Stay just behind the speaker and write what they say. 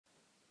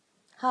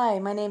Hi,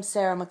 my name's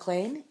Sarah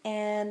McLean,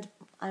 and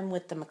I'm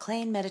with the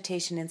McLean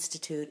Meditation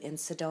Institute in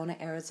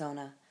Sedona,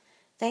 Arizona.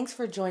 Thanks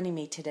for joining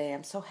me today.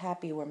 I'm so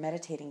happy we're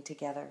meditating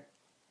together.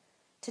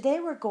 Today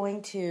we're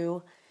going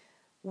to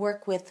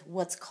work with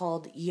what's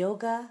called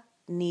Yoga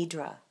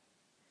Nidra.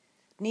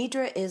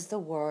 Nidra is the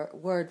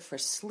word for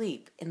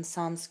sleep in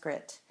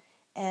Sanskrit,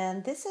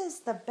 and this is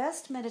the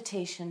best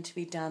meditation to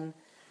be done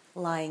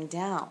lying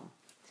down.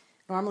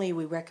 Normally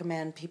we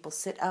recommend people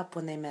sit up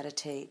when they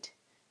meditate,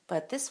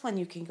 but this one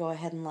you can go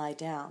ahead and lie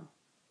down.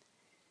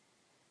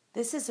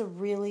 This is a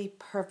really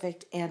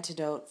perfect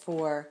antidote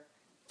for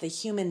the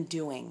human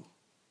doing.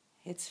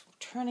 It's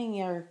turning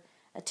your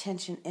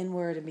attention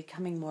inward and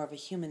becoming more of a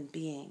human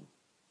being.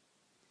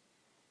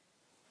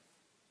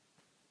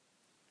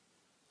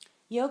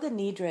 Yoga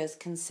Nidra is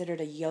considered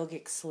a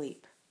yogic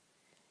sleep,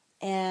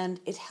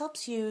 and it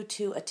helps you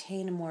to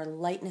attain a more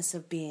lightness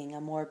of being, a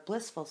more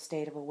blissful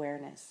state of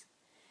awareness.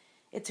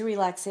 It's a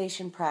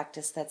relaxation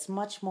practice that's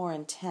much more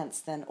intense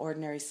than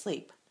ordinary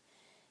sleep,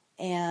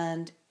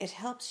 and it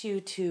helps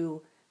you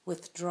to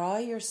withdraw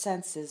your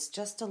senses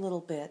just a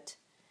little bit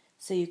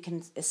so you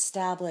can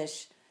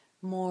establish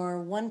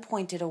more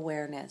one-pointed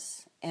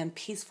awareness and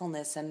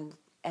peacefulness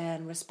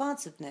and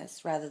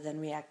responsiveness rather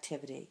than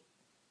reactivity.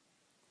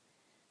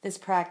 This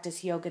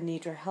practice, Yoga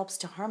Nidra, helps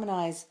to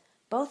harmonize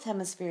both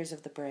hemispheres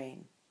of the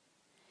brain,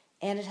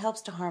 and it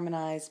helps to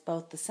harmonize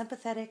both the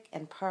sympathetic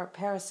and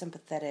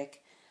parasympathetic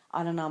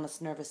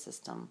autonomous nervous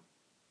system.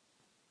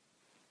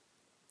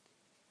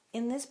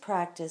 In this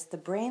practice, the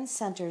brain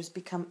centers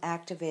become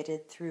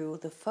activated through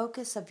the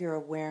focus of your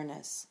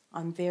awareness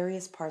on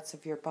various parts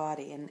of your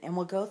body, and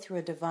we'll go through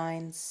a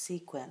definite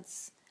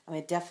sequence,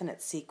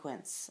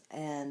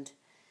 and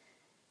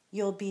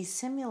you'll be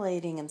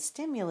simulating and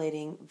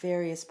stimulating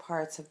various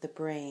parts of the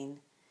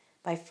brain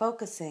by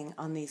focusing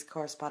on these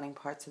corresponding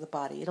parts of the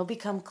body. It'll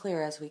become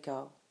clear as we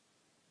go.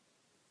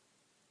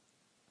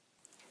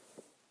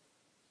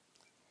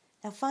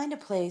 Now find a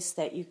place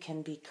that you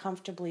can be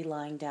comfortably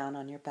lying down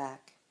on your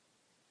back.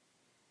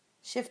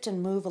 Shift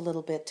and move a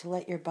little bit to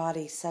let your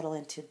body settle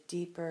into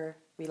deeper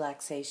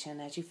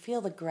relaxation as you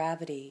feel the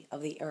gravity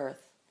of the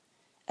earth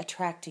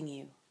attracting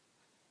you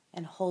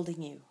and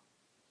holding you.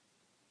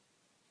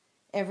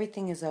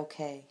 Everything is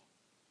okay.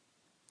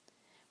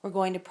 We're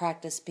going to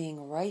practice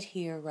being right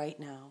here, right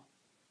now.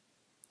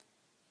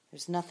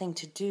 There's nothing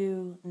to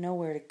do,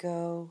 nowhere to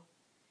go.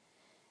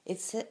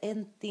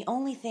 The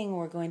only thing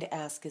we're going to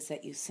ask is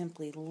that you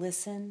simply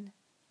listen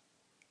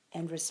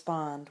and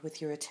respond with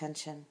your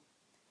attention,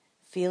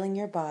 feeling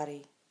your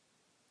body.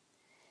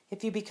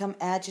 If you become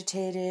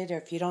agitated or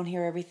if you don't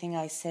hear everything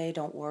I say,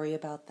 don't worry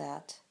about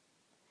that.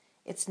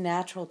 It's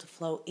natural to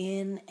flow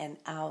in and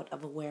out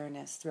of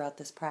awareness throughout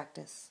this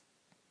practice.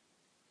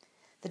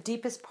 The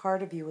deepest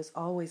part of you is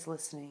always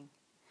listening.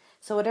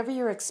 So whatever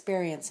your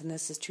experience, and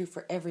this is true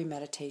for every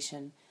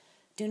meditation,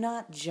 do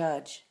not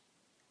judge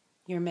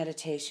your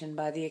meditation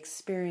by the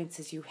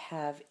experiences you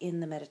have in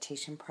the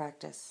meditation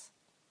practice.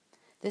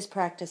 This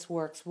practice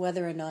works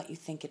whether or not you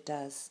think it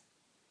does.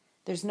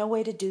 There's no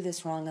way to do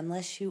this wrong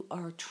unless you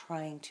are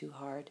trying too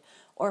hard,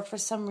 or for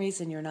some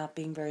reason you're not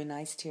being very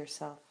nice to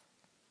yourself.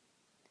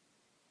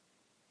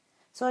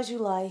 So as you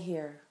lie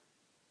here,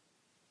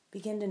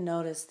 begin to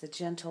notice the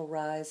gentle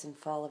rise and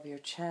fall of your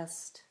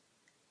chest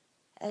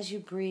as you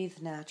breathe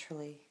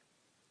naturally.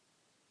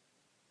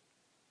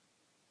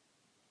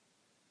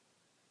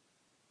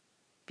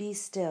 Be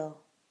still.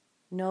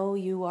 Know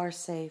you are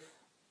safe.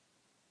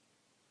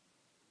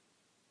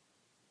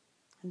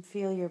 And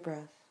feel your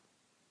breath.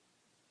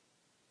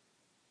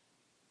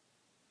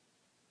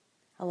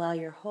 Allow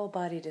your whole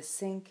body to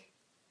sink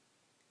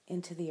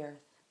into the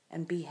earth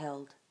and be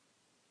held.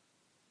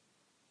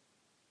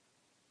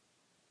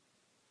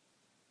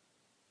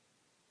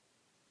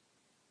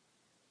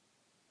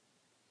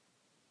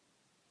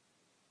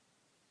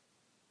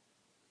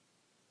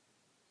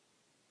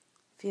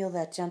 Feel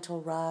that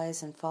gentle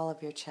rise and fall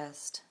of your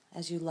chest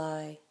as you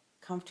lie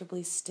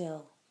comfortably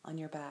still on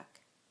your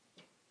back.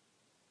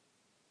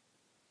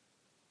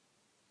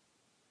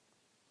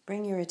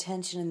 Bring your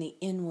attention in the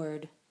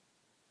inward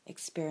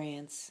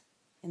experience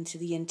into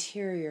the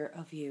interior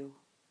of you.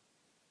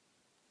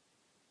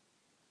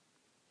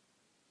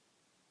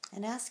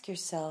 And ask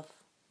yourself,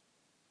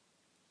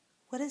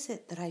 what is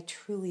it that I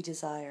truly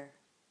desire?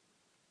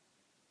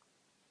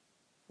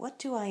 What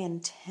do I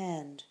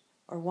intend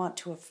or want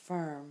to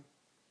affirm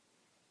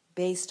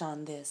based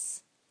on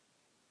this?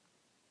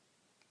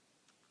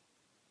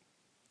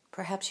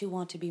 Perhaps you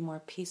want to be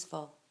more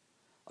peaceful,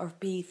 or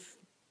be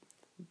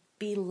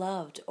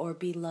loved, or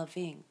be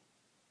loving.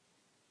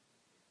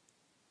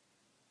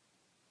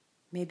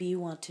 Maybe you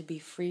want to be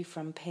free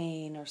from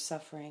pain or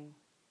suffering.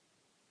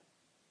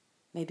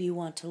 Maybe you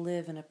want to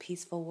live in a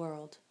peaceful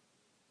world.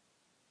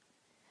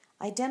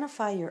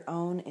 Identify your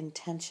own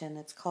intention.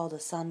 It's called a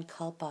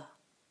sankalpa.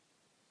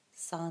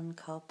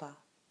 Sankalpa.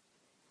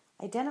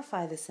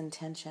 Identify this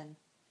intention.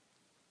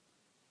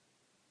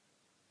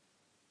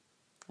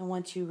 And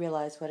once you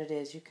realize what it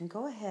is, you can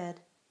go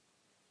ahead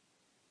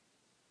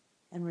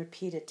and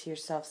repeat it to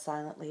yourself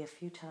silently a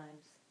few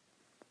times.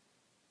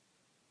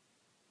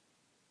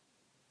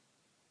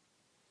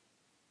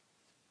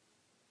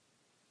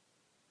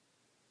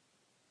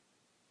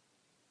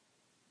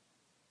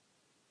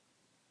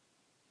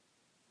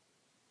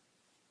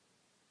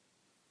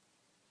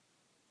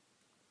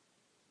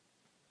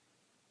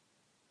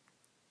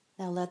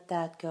 Now let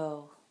that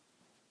go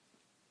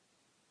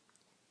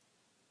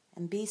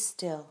and be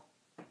still.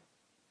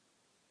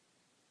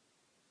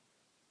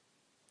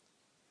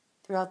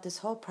 Throughout this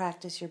whole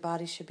practice, your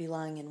body should be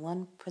lying in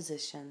one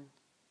position.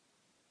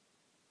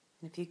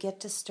 And if you get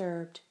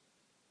disturbed,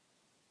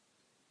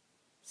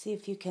 see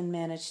if you can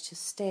manage to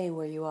stay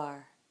where you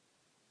are,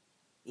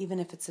 even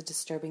if it's a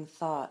disturbing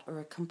thought or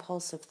a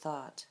compulsive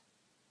thought.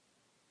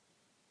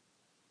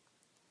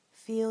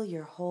 Feel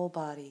your whole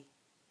body.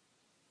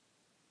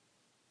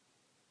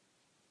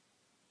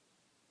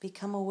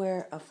 Become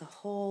aware of the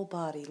whole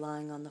body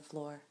lying on the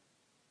floor.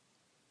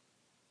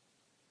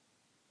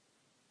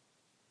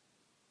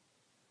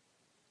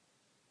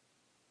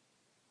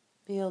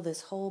 Feel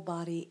this whole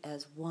body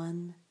as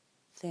one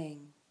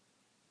thing.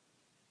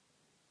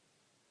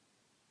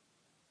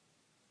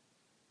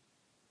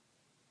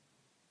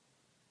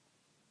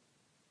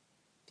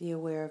 Be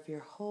aware of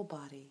your whole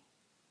body.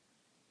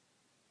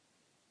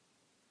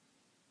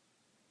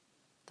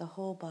 The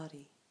whole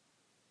body.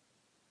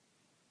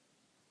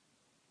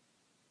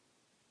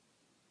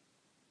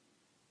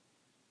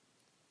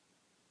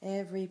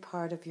 Every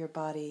part of your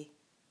body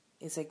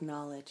is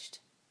acknowledged.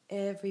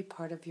 Every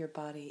part of your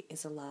body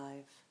is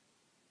alive.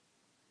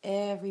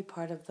 Every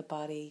part of the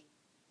body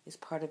is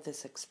part of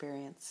this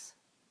experience.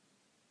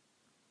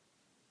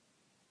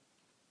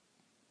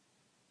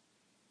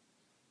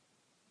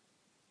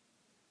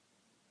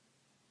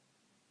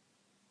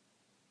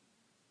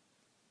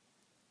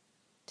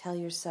 Tell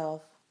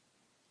yourself,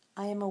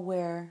 I am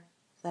aware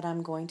that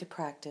I'm going to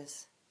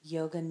practice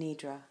Yoga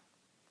Nidra.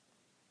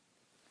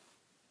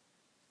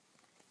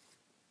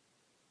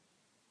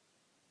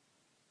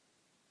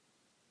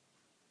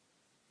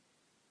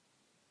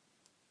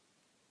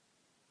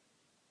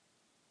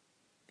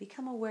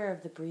 Become aware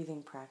of the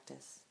breathing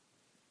practice.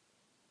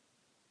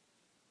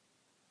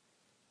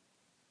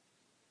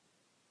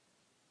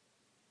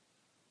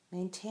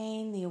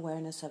 Maintain the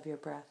awareness of your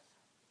breath.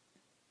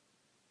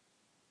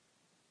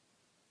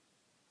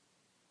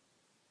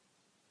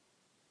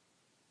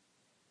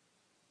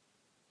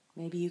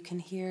 Maybe you can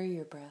hear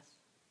your breath.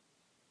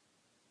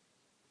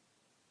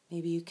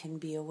 Maybe you can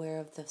be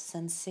aware of the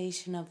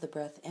sensation of the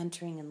breath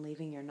entering and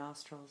leaving your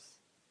nostrils.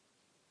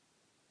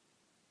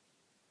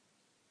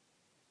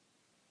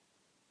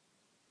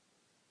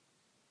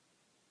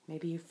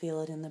 Maybe you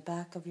feel it in the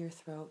back of your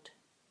throat.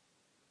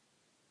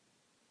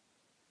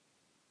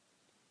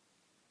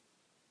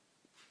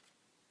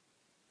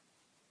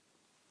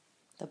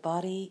 The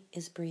body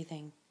is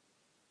breathing.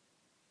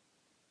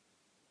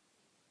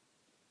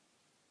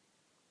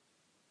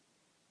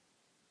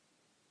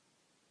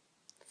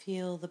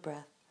 Feel the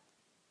breath.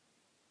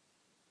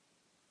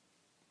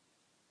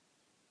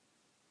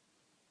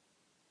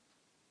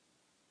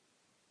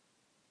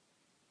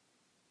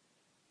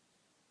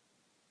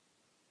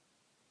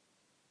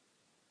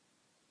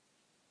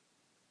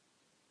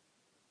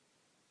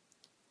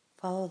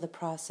 Follow the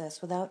process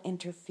without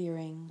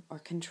interfering or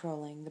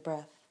controlling the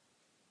breath.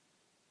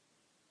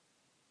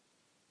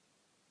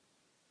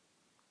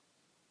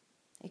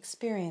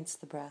 Experience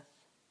the breath.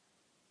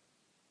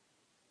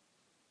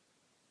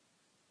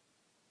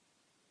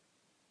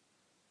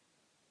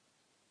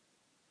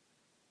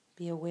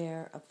 Be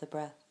aware of the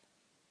breath.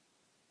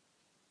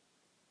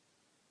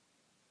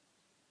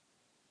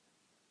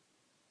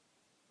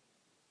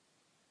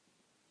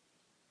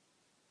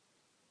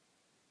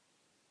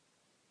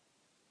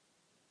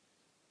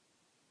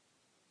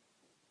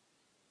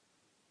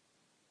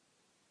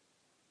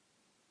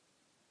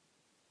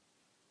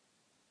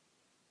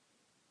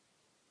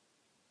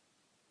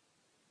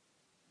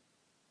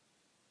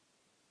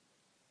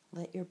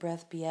 Let your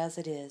breath be as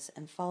it is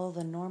and follow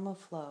the normal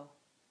flow.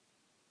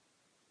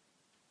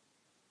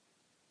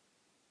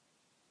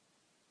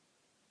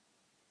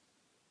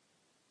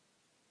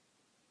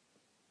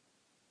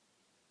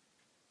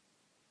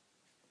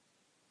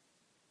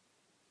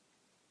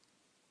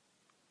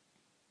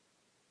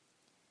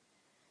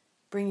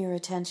 Bring your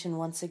attention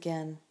once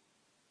again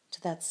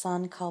to that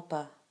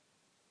sankalpa,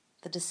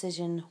 the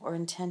decision or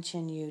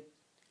intention you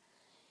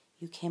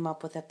came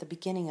up with at the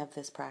beginning of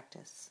this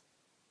practice.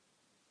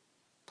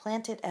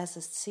 Plant it as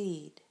a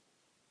seed.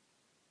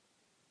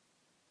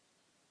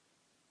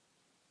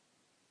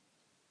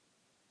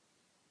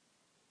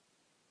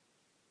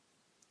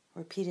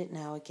 Repeat it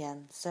now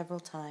again,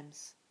 several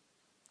times,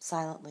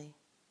 silently.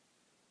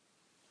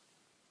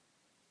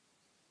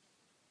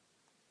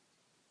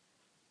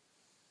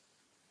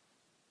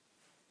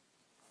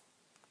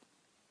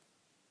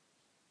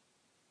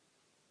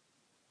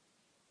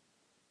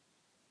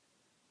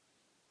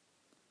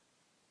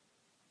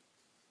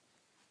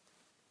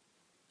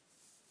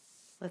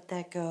 Let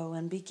that go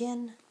and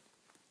begin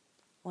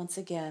once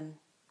again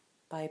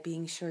by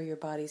being sure your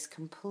body's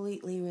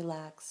completely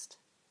relaxed,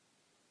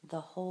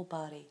 the whole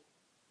body.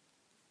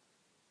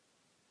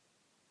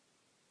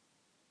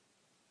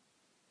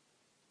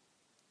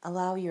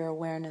 Allow your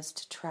awareness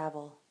to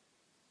travel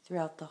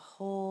throughout the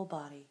whole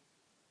body.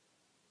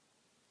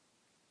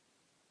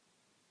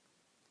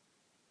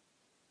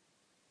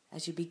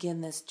 As you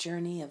begin this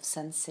journey of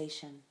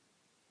sensation,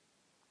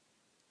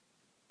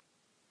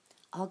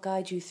 I'll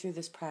guide you through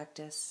this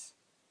practice,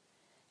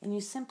 and you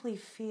simply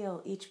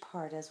feel each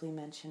part as we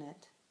mention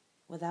it,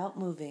 without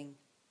moving,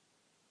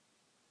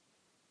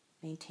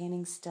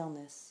 maintaining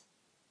stillness.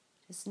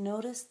 Just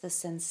notice the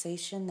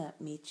sensation that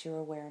meets your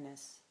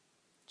awareness,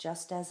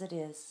 just as it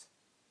is,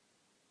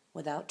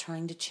 without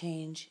trying to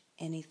change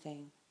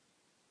anything.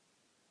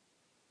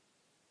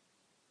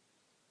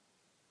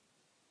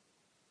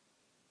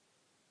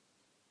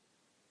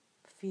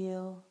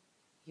 Feel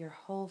your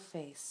whole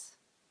face.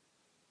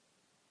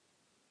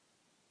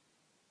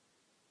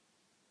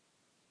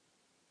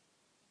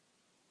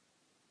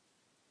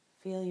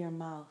 Feel your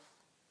mouth.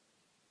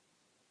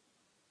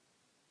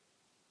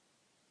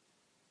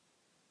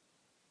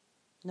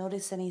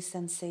 Notice any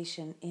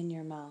sensation in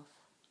your mouth.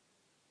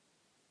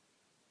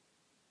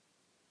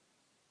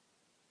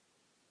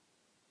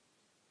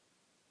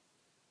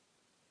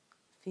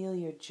 Feel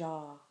your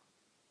jaw.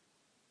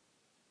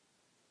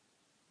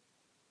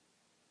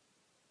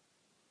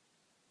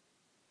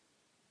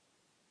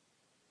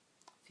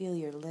 Feel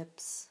your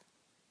lips.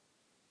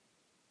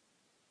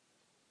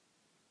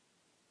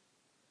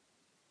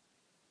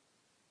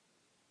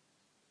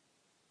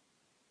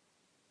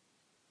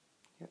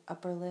 Your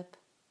upper lip.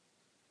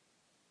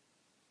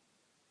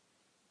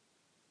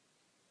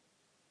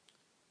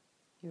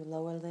 Your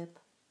lower lip.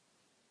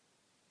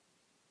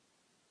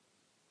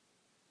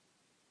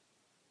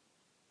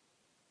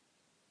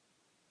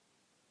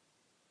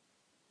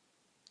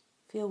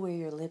 Feel where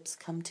your lips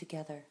come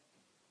together.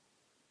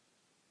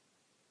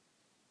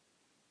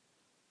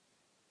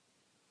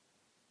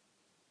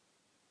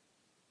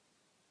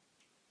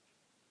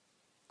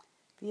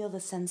 Feel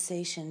the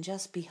sensation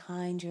just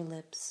behind your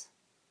lips,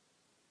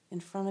 in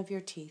front of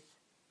your teeth.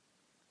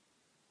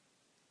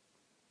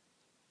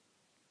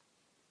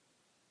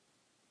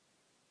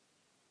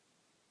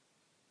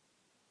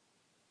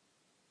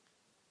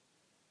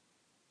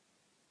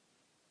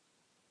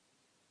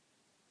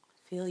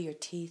 Feel your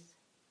teeth.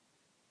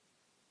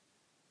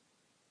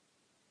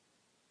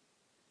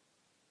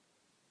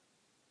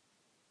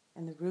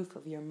 And the roof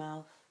of your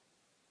mouth.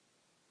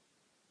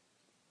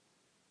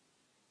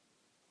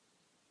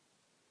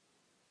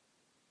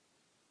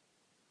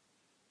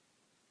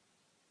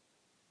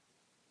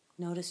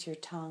 Notice your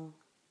tongue.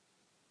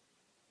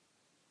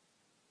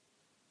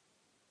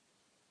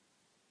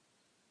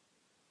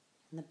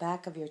 And the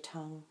back of your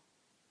tongue.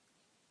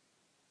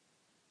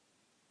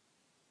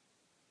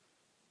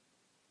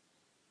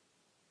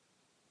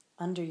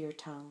 Under your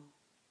tongue.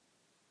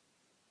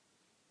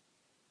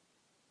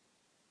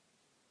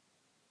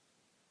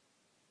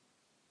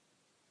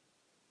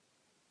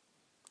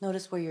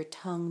 Notice where your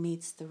tongue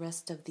meets the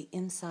rest of the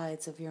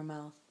insides of your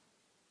mouth.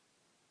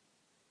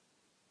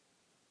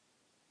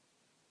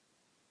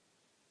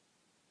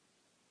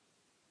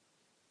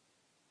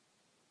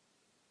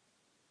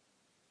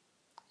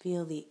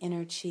 Feel the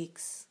inner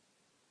cheeks.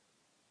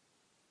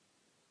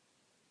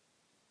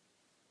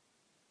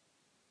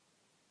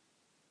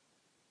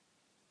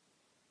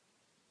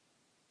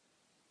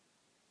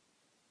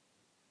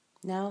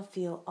 Now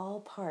feel all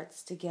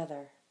parts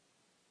together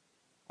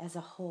as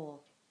a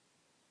whole.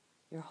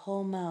 Your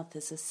whole mouth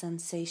is a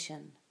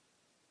sensation.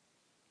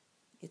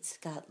 It's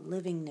got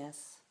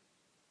livingness.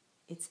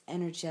 It's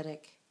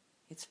energetic.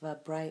 It's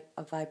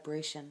a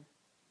vibration.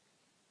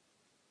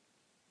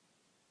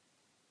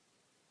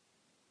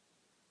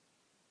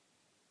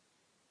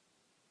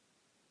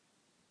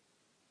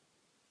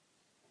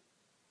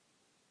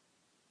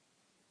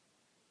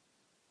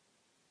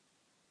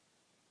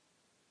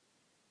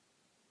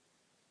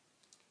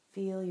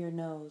 Feel your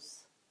nose.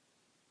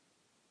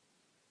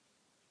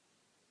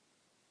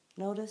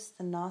 Notice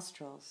the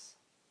nostrils.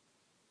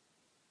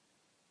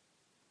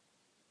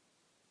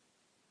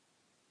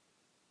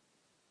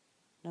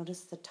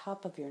 Notice the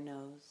top of your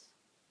nose.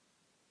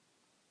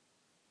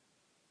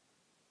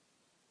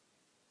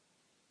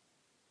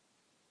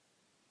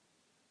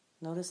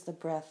 Notice the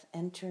breath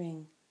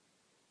entering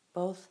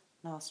both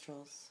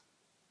nostrils.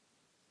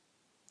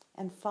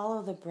 And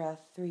follow the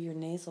breath through your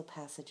nasal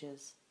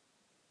passages,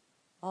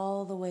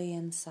 all the way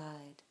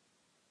inside.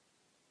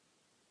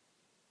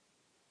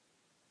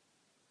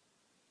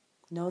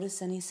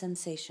 Notice any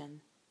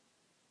sensation.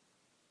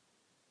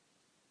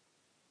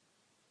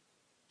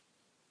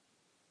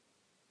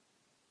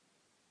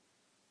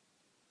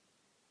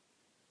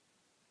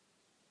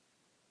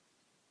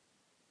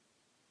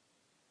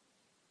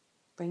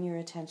 Bring your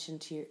attention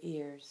to your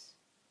ears,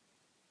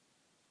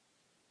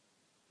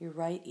 your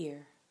right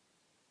ear,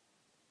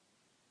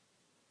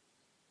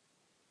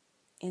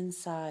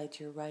 inside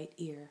your right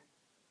ear.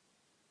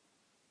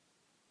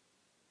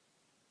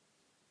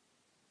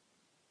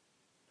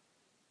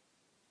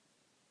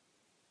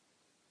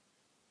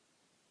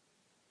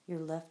 your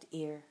left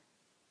ear,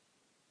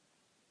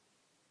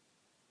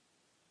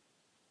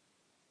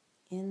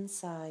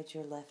 inside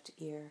your left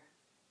ear.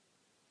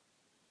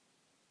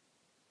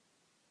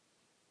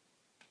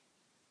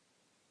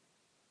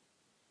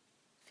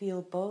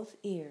 Feel both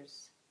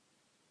ears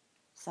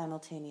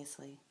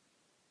simultaneously.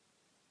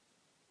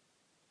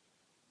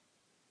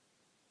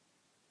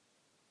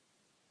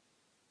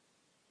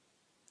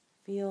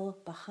 Feel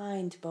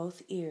behind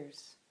both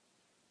ears.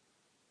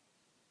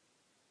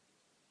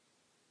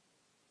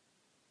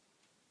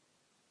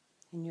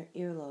 In your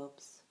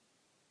earlobes.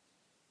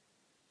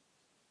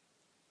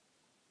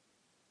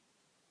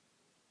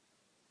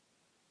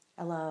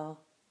 Allow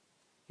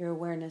your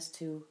awareness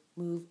to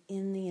move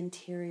in the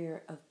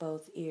interior of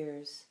both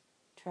ears,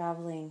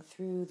 traveling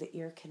through the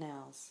ear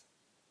canals.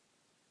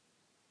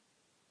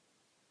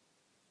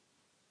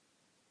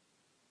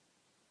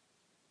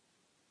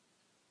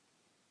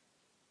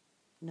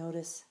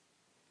 Notice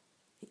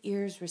the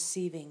ears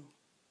receiving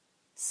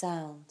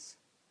sounds.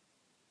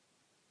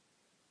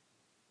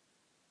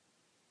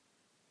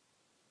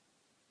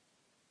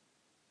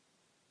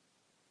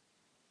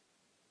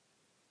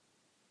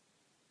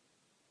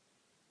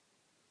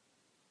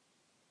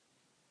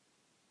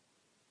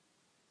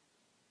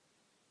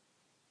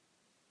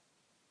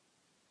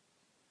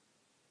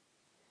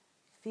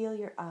 Feel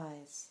your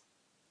eyes,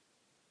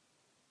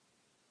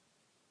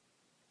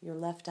 your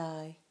left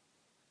eye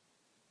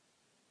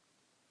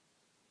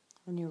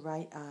and your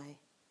right eye.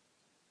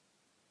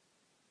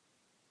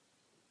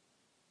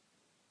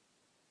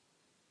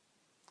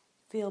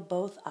 Feel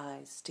both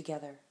eyes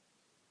together.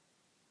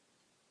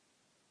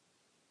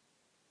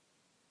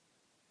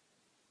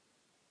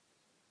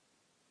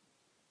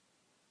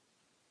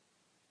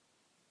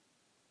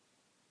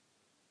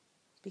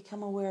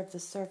 Become aware of the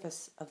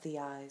surface of the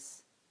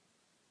eyes.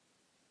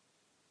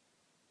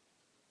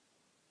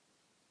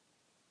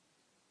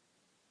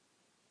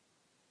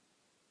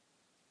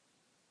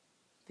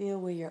 Feel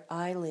where your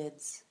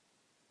eyelids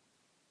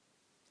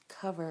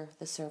cover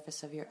the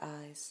surface of your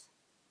eyes.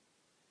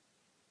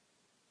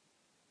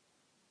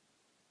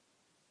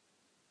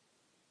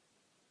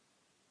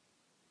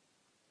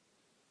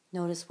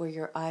 Notice where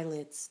your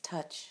eyelids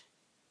touch,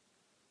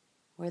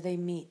 where they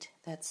meet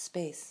that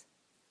space.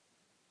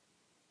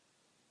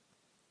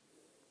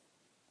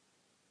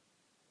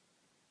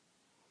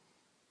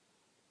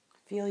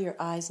 Feel your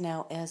eyes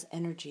now as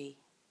energy,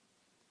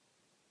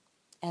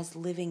 as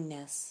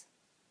livingness,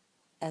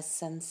 as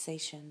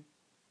sensation.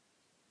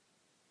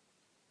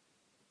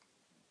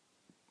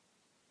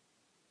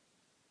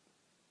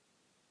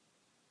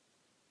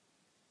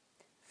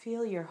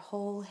 Feel your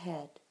whole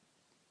head.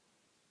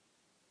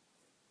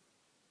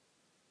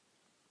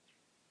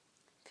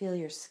 Feel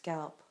your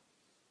scalp,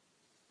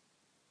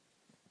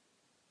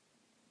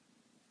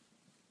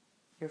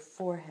 your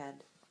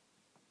forehead,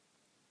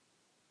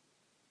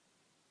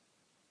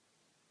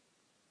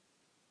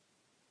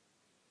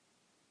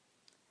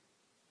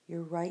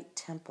 your right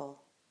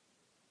temple,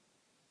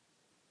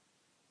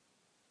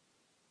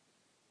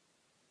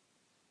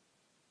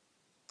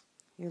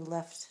 your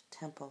left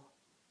temple,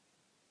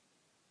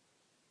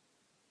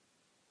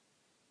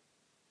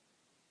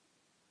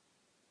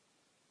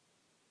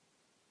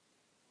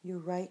 your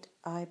right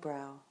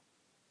eyebrow,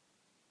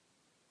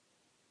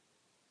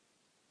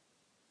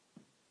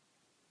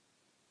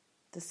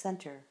 the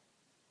center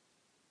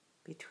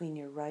between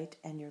your right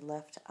and your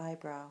left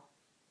eyebrow,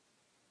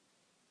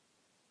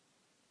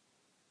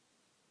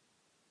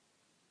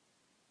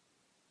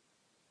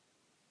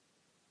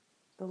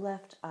 the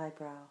left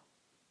eyebrow,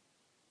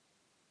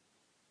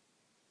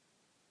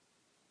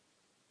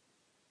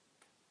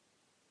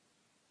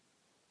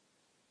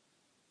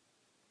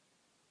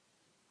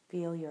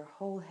 feel your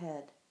whole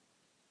head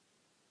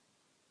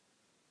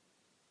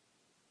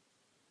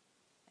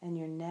and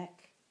your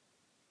neck,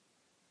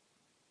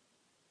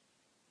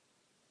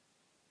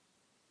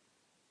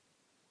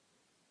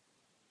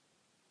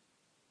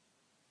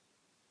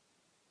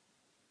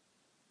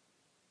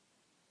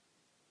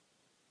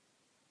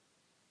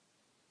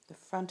 the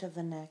front of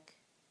the neck,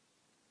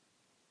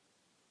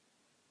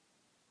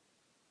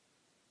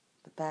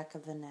 the back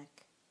of the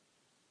neck,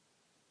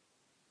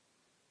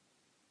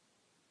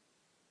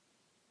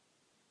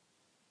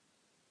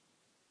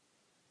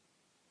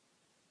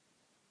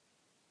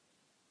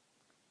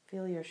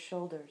 feel your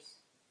shoulders,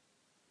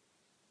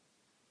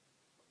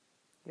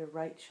 your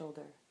right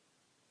shoulder,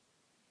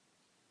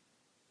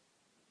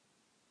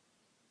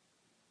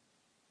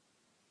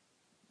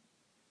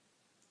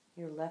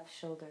 your left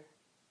shoulder,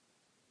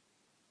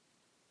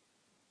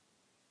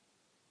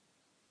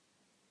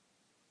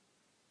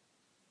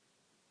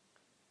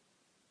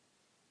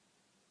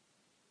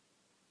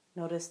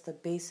 notice the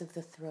base of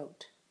the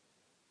throat,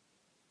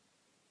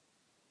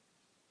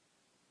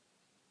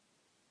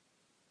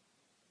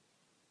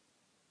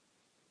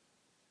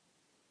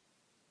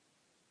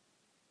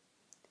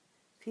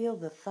 feel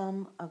the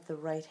thumb of the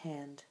right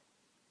hand,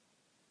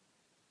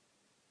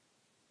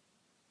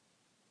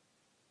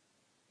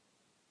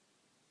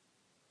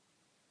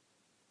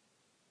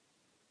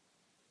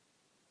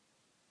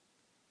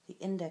 the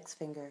index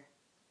finger,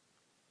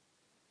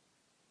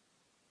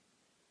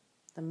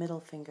 the middle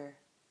finger,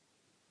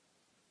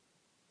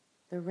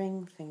 the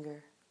ring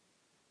finger,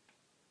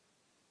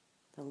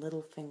 the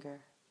little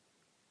finger,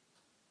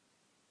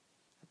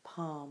 the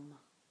palm,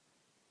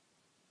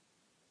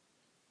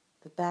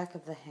 the back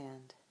of the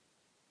hand,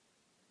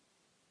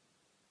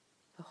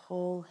 the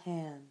whole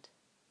hand,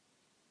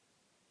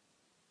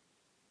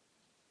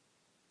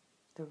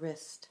 the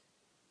wrist,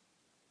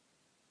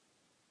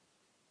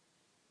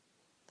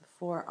 the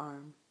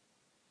forearm,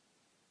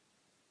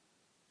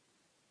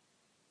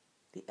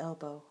 the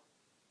elbow,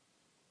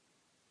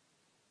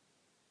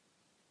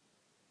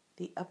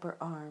 the upper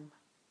arm,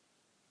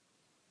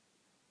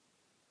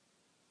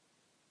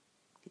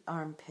 the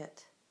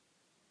armpit,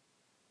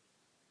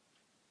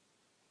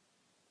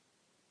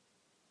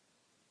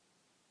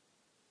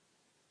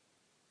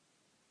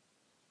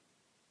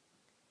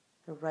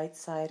 the right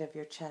side of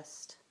your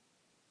chest,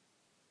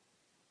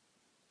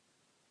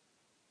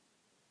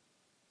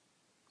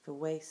 the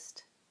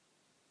waist,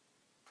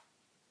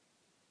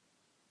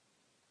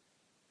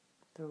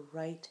 the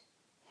right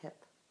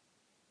hip,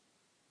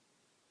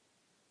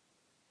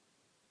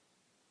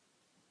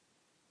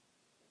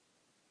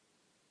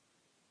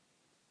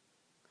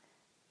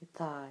 your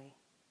thigh,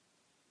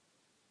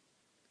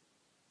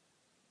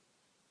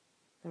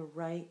 the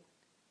right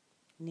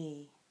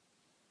knee,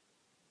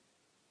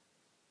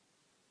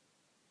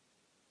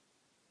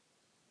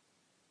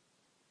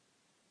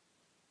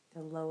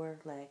 the lower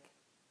leg,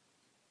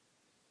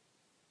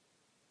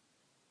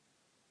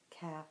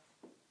 calf,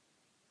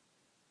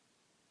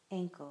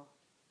 ankle,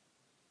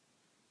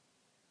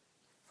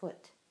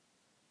 foot,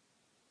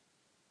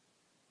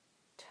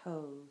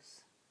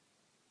 toes,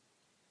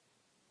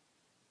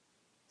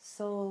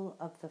 sole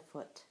of the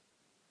foot,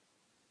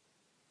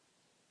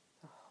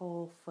 the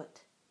whole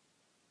foot,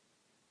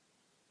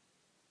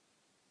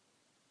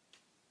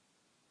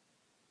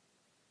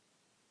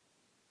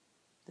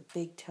 the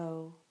big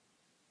toe,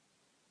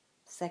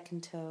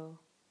 second toe,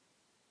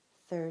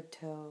 third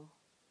toe,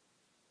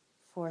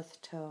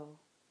 fourth toe,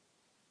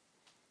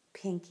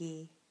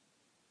 pinky,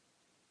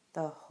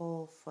 the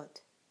whole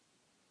foot.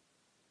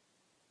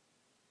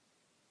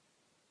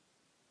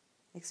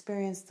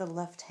 Experience the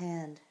left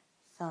hand,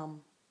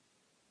 thumb,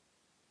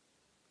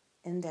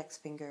 index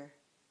finger,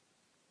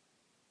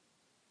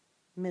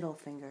 middle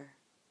finger,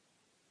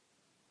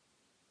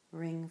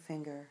 ring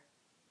finger,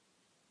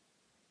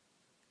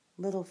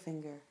 little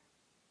finger,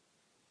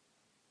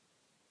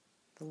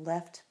 the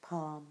left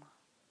palm,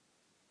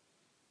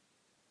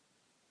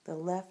 the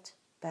left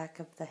back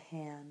of the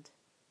hand,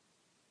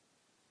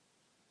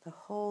 the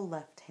whole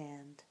left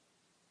hand,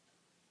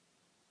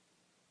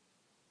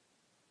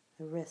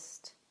 the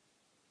wrist,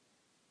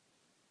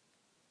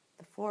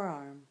 the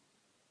forearm,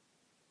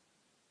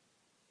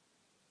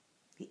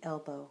 the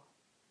elbow,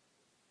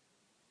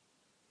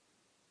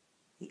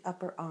 the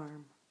upper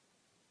arm,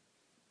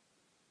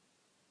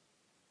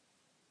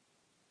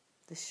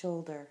 the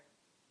shoulder,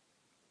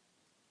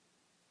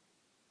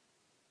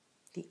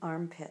 the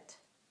armpit,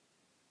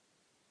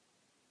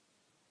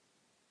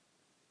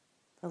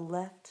 the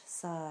left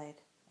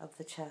side of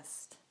the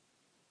chest,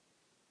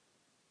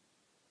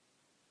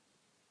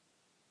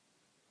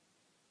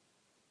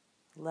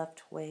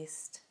 left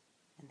waist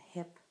and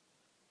hip,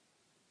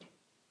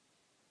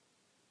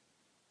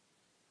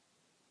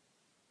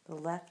 the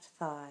left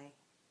thigh,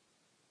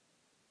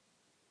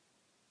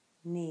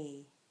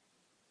 knee,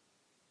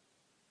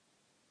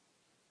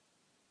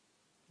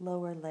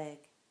 lower leg,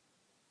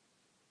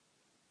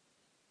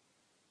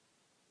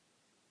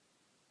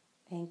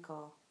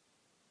 ankle,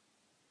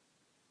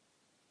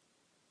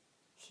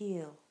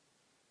 heel,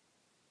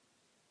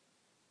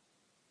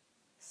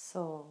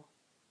 sole,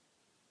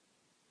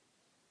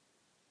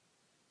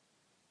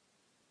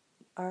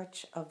 the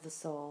arch of the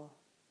sole,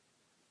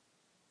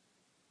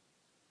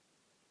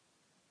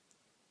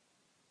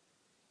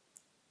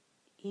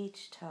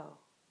 each toe,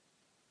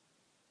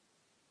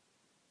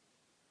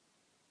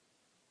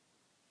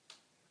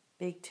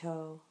 big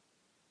toe,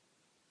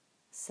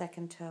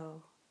 second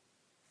toe,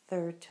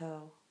 third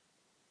toe,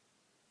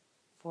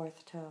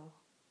 fourth toe,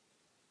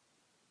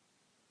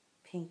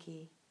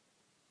 pinky,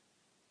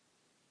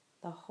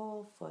 the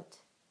whole foot.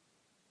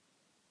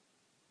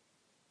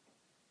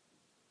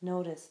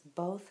 Notice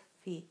both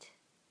feet.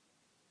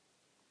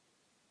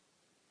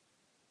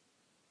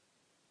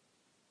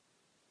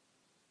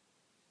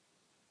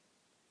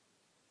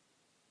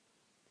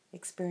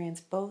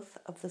 Experience both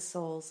of the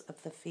soles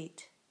of the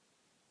feet.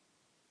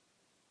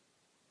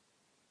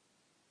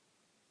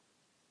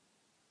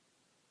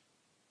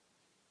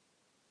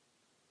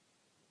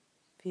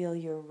 Feel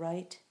your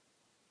right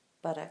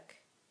buttock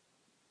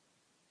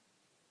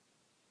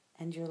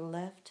and your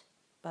left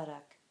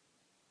buttock.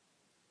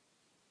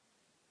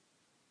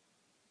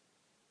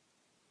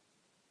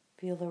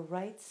 Feel the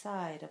right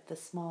side of the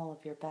small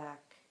of your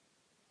back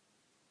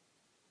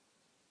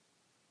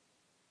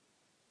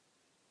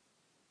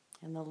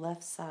and the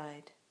left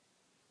side.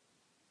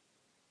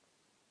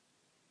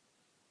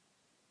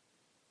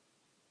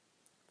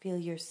 Feel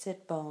your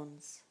sit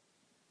bones.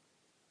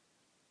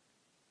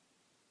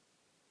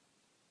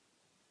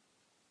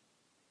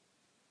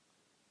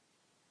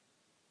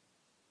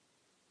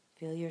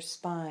 Feel your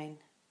spine.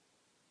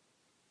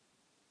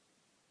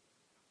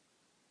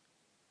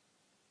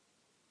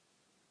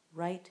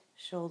 Right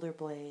shoulder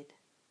blade.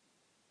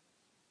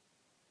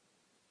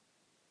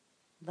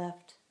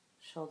 Left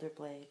shoulder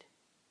blade.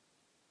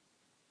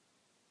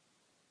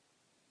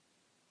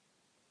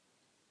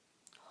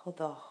 Hold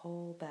the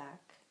whole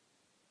back.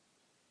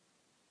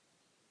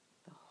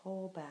 The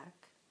whole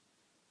back.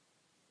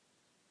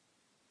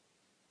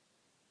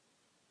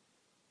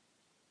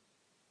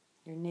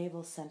 Your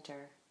navel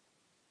center.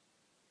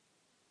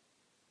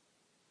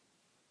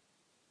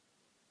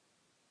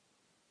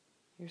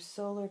 Your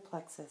solar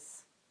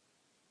plexus.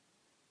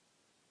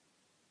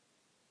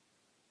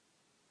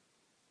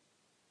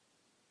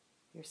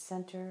 Your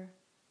center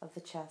of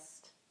the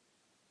chest.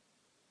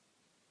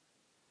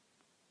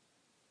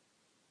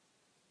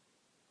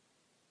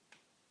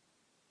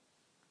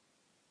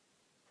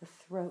 The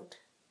throat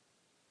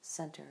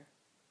center.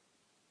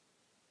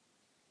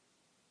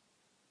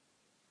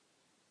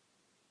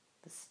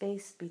 The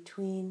space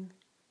between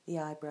the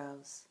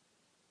eyebrows.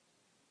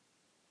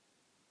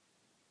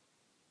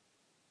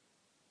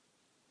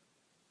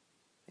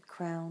 The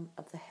crown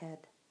of the head.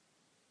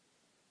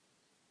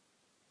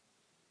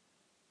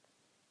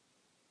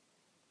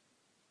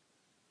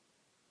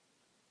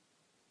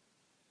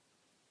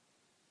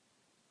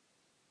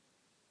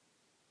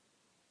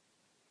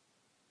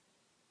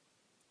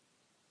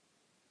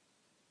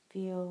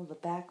 Feel the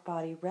back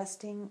body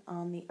resting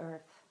on the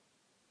earth.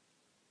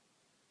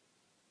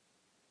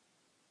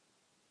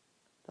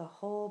 The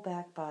whole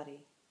back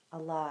body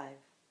alive.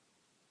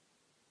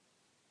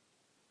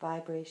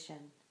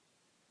 Vibration,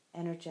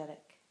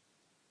 energetic.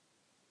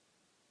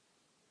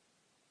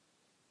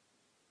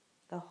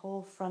 The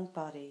whole front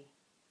body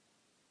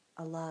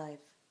alive,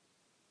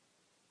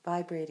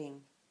 vibrating,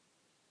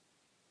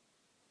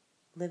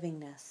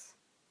 livingness.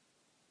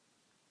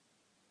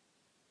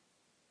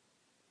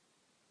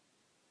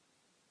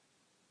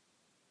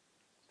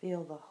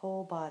 Feel the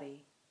whole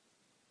body.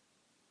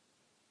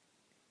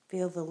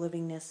 Feel the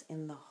livingness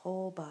in the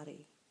whole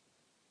body.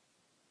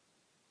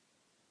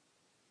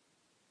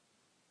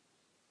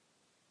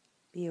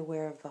 Be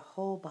aware of the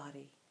whole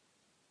body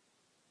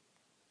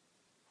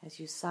as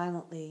you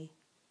silently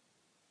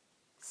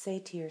say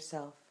to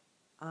yourself,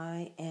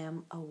 I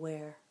am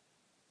aware.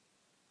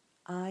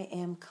 I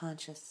am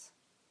conscious.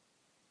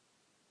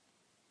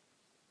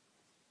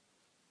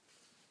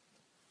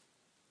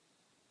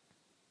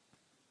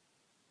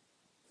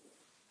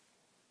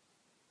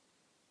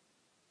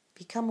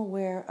 Become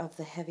aware of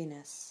the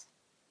heaviness.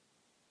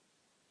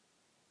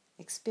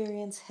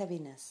 Experience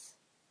heaviness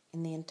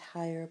in the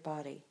entire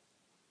body.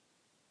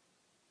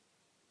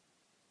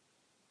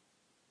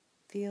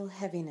 Feel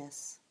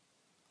heaviness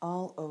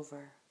all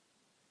over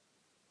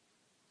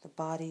the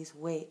body's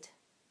weight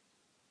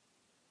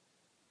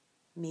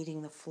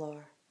meeting the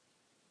floor.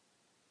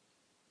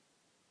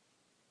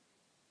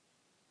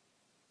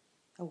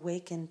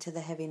 Awaken to the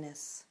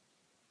heaviness.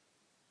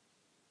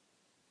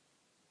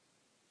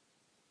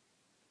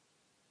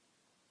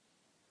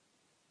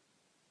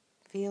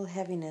 Feel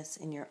heaviness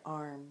in your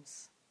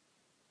arms.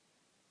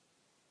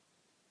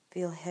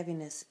 Feel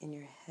heaviness in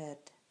your head.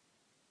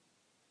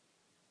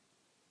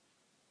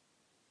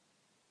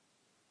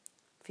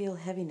 Feel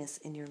heaviness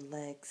in your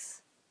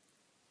legs.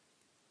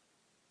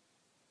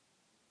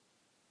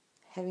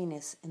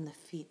 Heaviness in the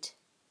feet.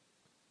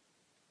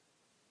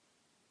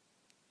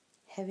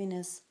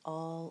 Heaviness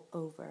all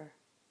over.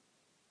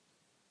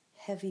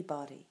 Heavy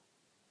body.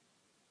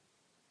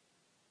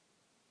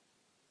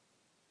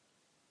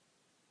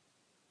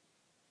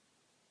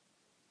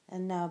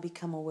 And now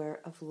become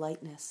aware of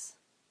lightness.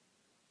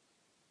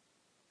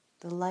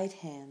 The light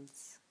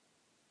hands.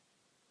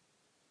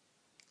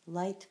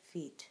 Light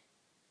feet.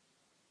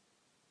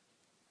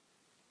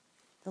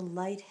 The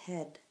light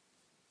head.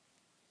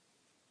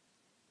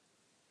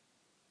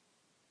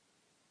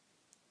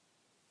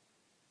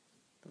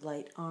 The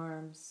light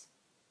arms.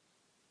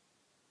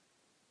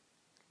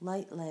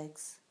 Light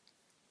legs.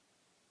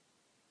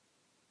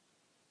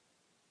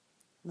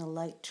 And the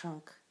light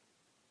trunk.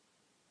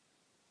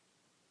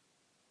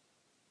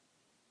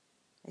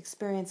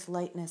 Experience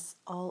lightness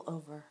all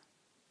over.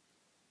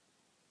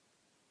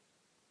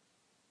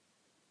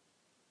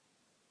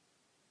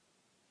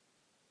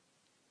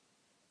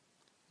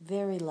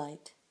 Very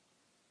light.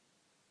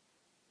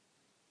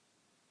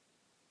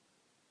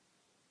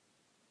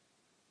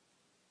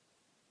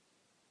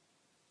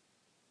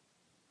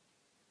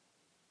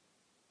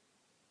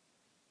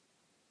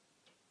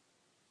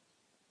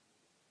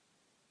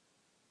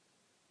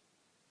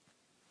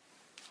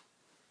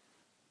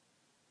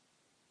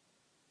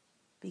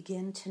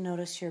 Begin to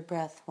notice your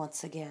breath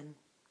once again.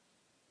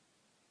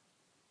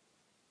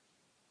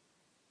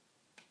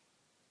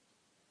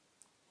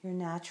 Your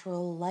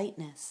natural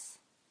lightness,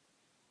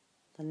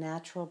 the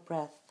natural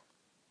breath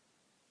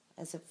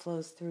as it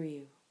flows through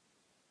you.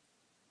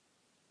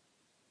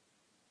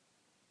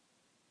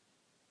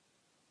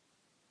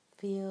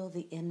 Feel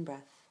the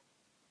in-breath.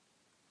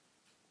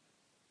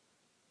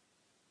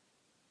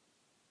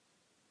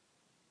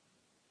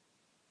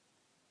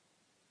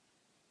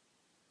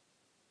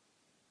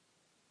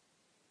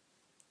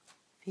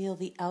 Feel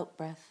the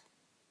out-breath.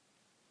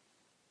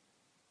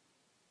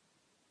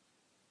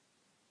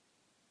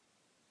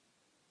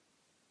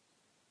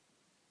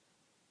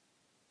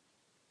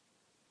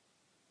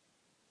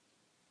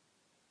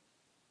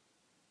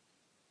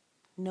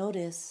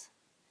 Notice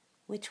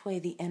which way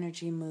the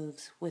energy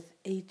moves with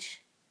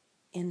each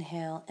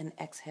inhale and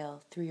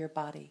exhale through your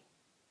body.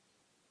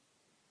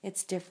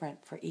 It's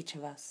different for each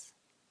of us.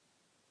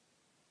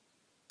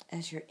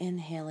 As you're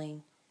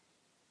inhaling,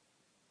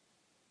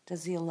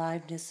 does the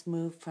aliveness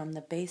move from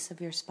the base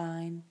of your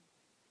spine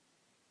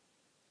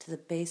to the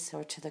base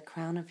or to the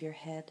crown of your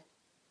head?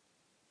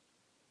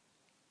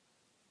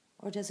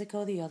 Or does it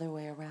go the other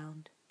way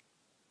around?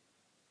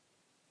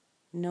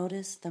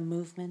 Notice the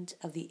movement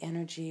of the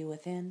energy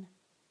within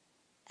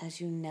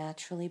as you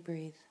naturally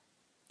breathe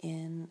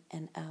in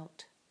and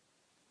out.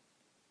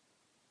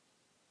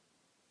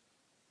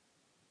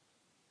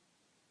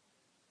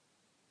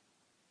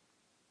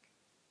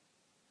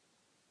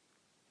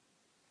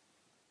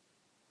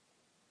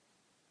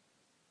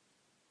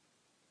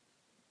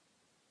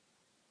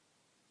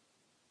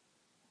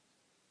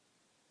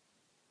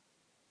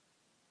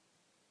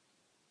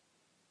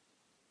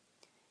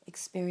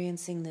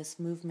 Experiencing this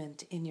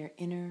movement in your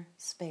inner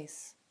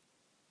space.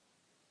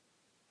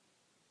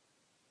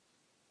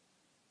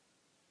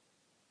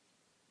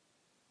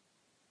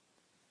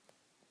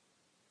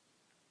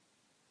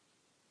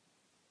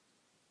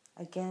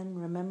 Again,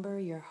 remember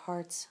your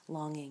heart's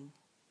longing,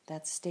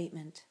 that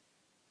statement,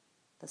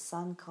 the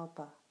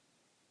sankalpa.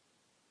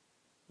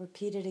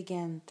 Repeat it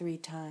again 3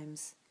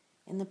 times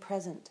in the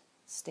present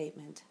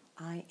statement.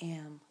 I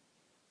am,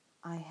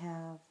 I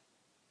have.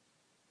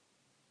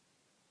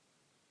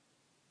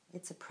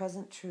 It's a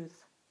present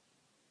truth.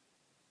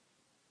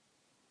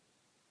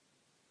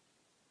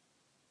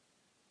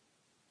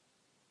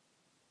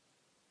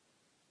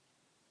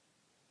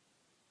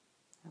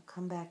 Now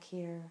come back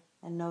here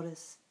and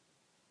notice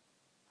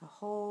the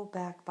whole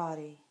back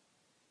body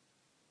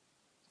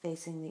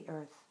facing the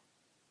earth.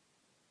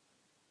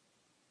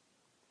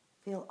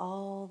 Feel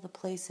all the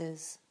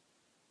places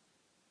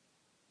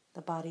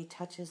the body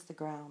touches the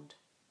ground.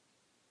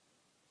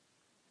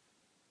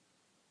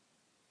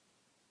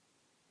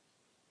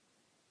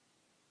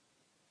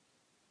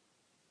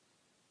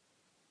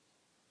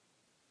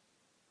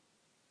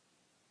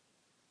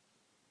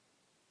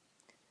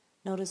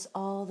 Notice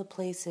all the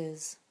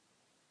places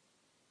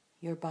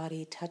your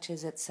body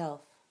touches itself.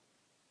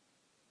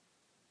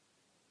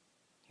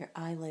 Your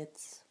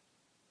eyelids,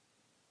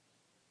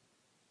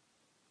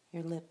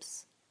 your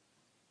lips,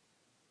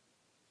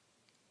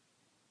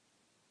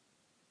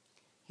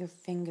 your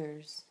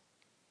fingers,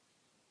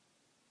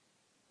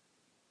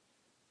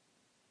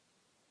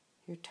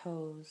 your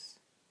toes,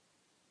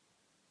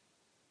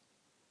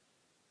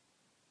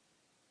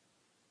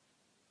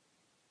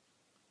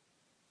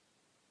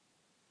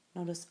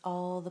 notice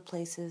all the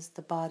places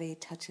the body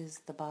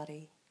touches the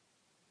body.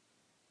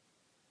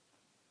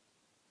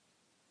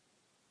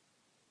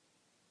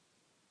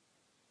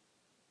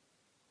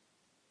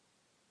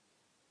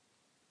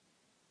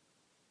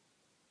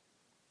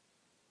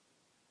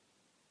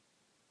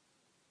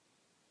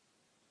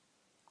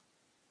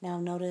 Now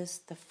notice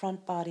the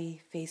front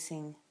body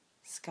facing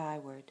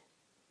skyward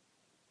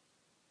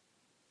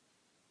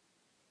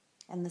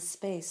and the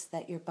space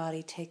that your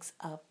body takes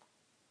up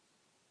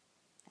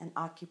and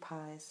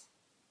occupies.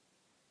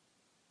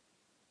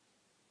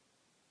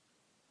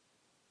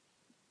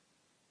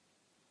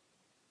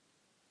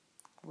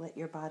 Let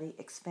your body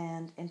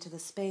expand into the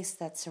space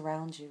that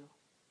surrounds you,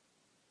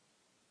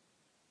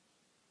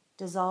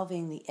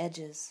 dissolving the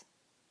edges.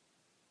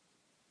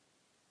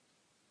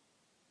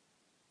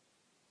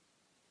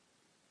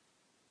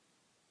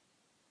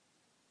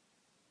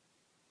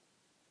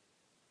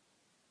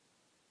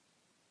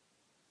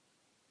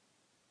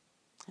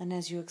 And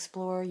as you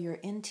explore your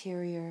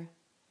interior,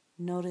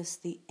 notice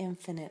the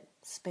infinite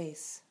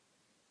space,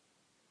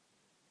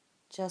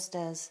 just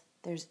as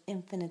there's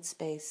infinite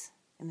space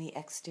in the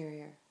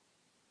exterior.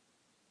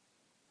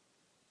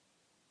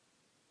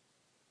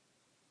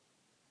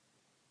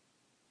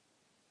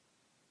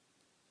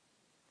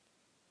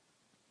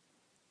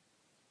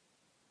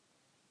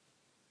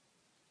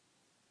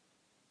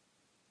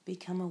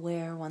 Become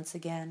aware once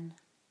again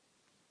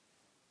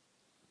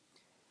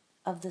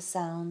of the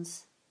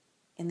sounds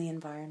in the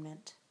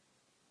environment.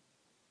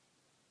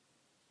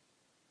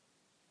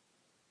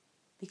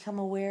 Become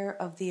aware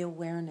of the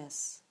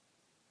awareness.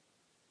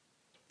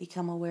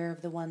 Become aware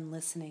of the one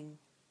listening,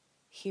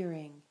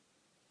 hearing.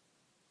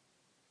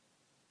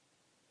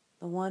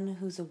 The one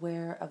who's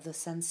aware of the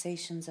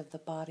sensations of the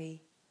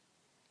body,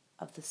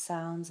 of the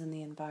sounds in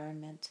the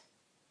environment,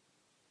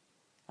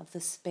 of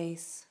the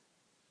space,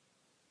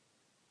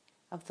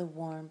 of the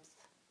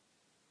warmth,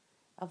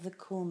 of the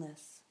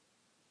coolness.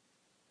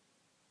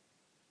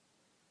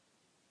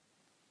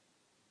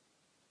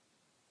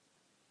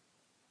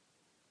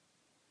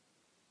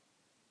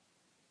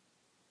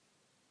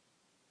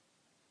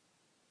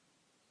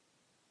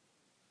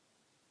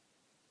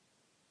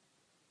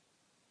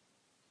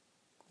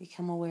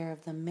 Become aware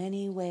of the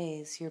many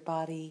ways your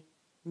body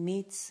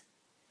meets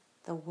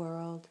the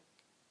world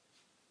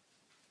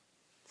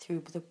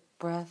through the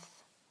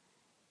breath,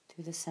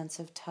 through the sense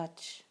of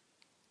touch,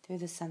 through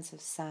the sense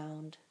of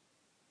sound,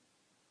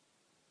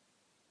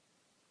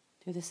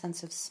 through the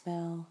sense of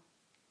smell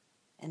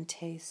and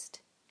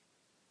taste.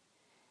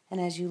 And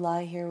as you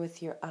lie here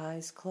with your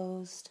eyes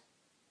closed,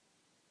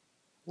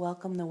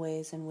 welcome the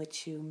ways in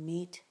which you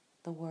meet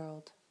the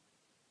world.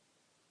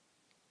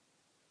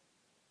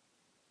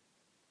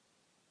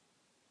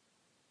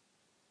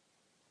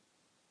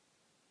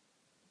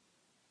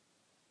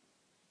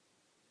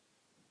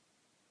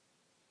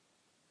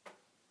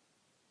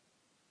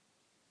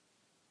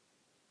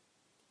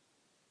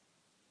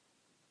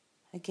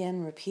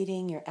 Again,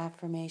 repeating your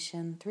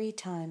affirmation 3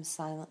 times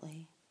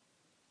silently.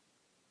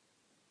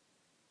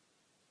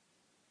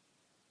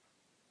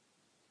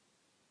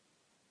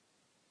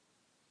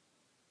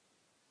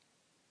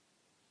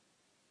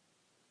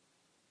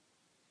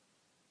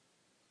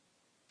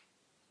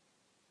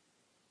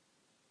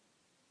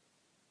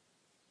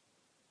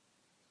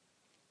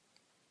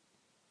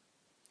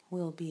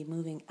 We'll be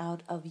moving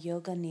out of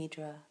Yoga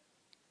Nidra.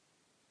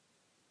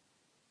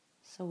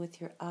 So with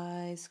your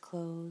eyes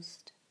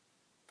closed,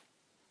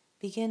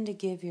 begin to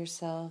give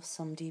yourself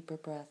some deeper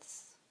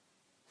breaths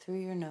through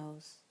your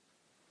nose.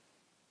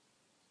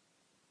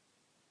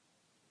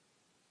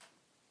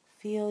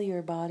 Feel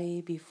your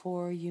body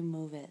before you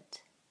move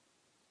it.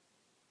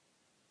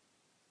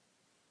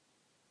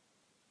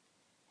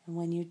 And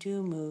when you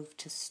do move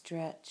to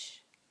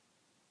stretch,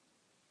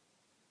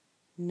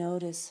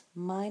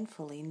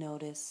 mindfully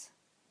notice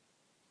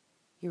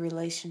your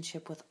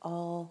relationship with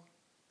all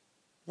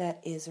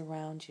that is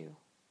around you,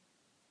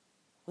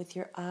 with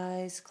your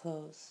eyes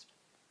closed.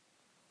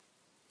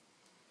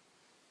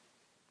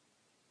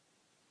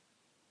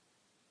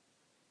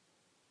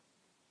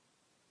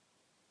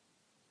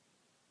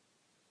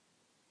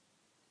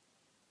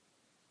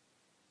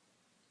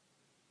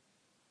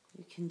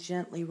 You can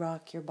gently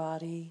rock your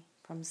body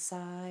from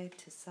side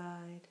to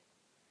side.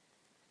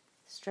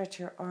 Stretch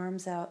your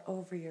arms out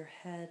over your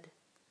head.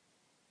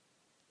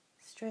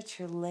 Stretch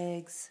your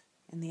legs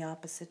in the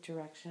opposite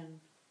direction.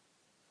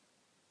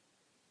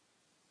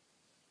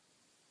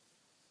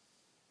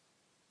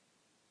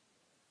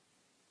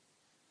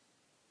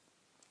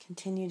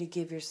 Continue to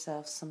give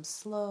yourself some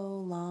slow,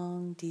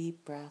 long,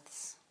 deep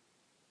breaths.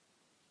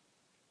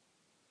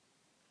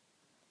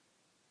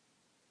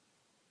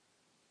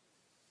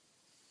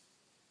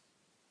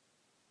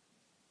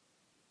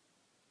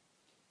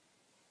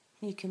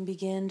 You can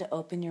begin to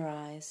open your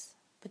eyes,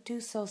 but do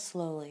so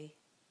slowly.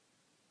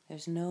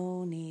 There's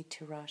no need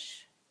to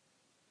rush.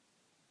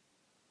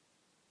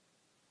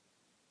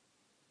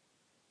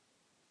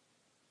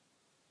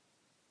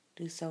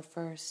 Do so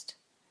first,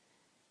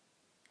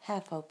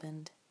 half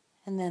opened,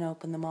 and then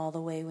open them all the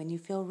way when you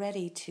feel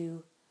ready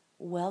to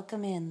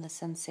welcome in the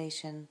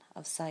sensation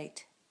of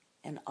sight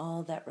and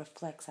all that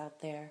reflects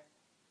out there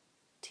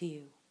to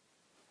you.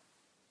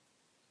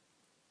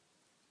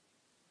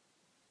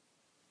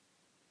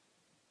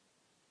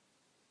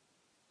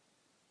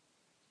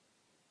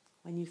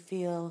 When you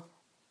feel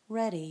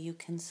ready, you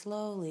can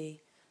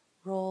slowly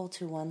roll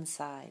to one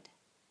side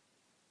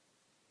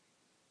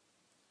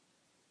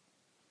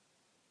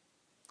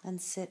and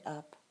sit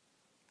up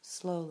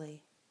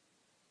slowly.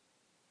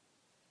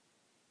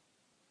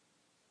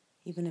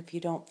 Even if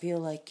you don't feel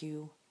like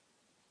you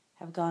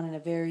have gone in a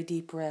very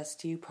deep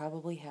rest, you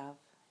probably have.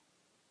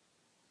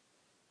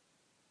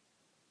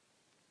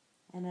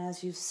 And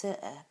as you sit,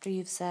 after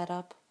you've sat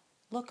up,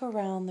 look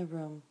around the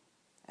room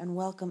and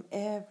welcome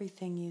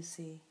everything you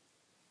see.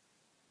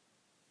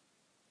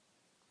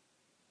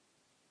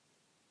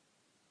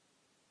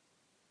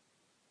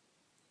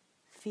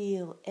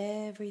 Feel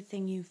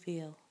everything you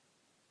feel.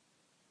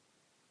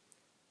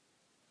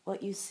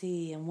 What you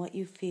see and what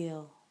you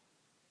feel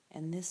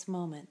in this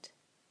moment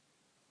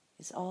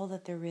is all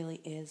that there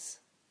really is.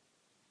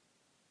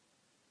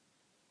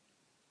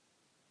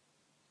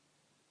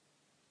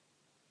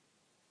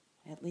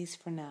 At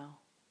least for now.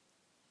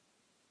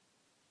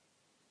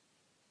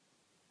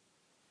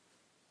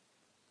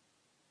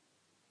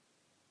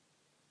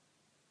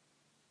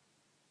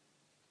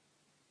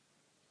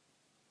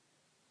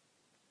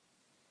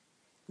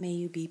 May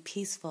you be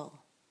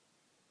peaceful.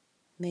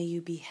 May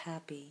you be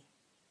happy.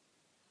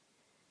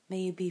 May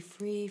you be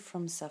free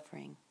from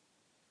suffering.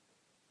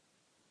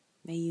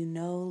 May you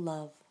know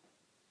love.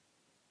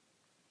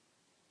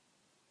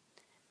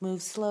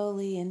 Move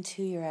slowly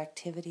into your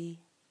activity,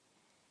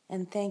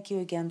 and thank you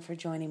again for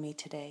joining me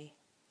today.